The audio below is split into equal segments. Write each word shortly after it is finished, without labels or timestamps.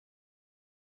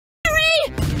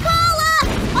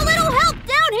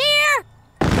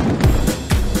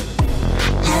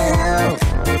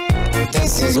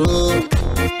this is me.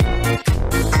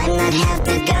 I'm not half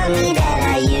the gummy that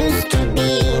I used to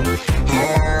be.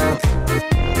 Hello,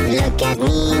 look at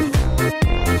me.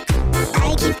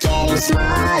 I keep getting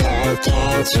smaller,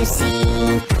 can't you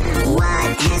see?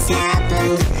 What has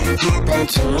happened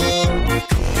to me?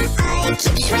 I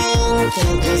keep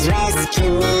shrinking, please rescue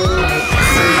me.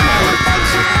 Somebody but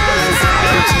giants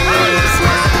are too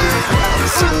small.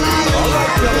 Somebody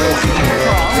help me,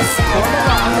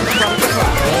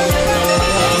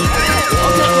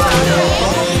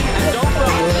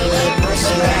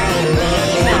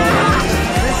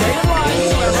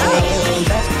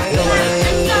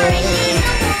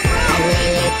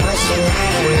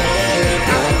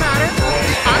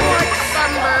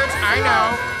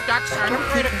 ducks aren't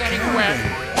afraid of getting wet.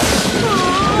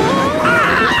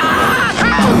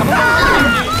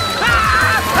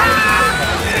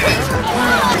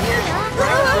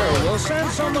 We'll send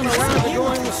someone around to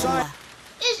go in the side.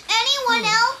 Is anyone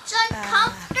else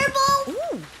uncomfortable?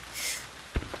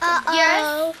 Uh-oh.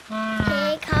 Yes?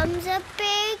 Here comes a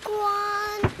big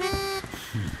one.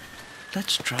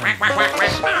 Let's try What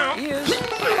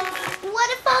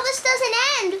if all this doesn't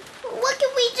end? What can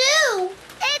we do?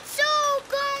 It's all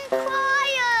gone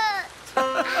quiet.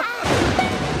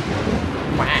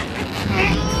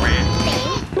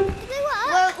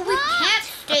 Well, we can't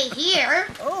stay here.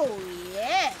 Oh,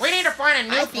 yes. We need to find a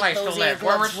new place to live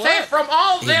where we're earbuds safe from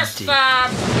all this,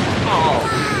 That!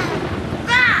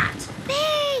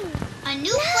 A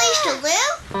new place to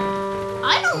live?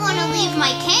 I don't want to leave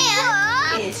my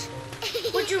can.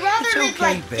 Would you rather live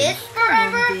like this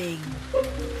forever?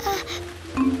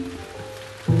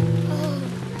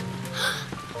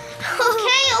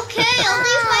 Okay, I'll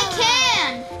leave my can.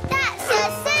 That's a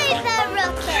super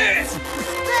rocket.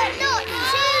 But not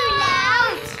too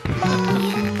loud.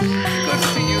 Good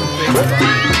for you,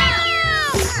 big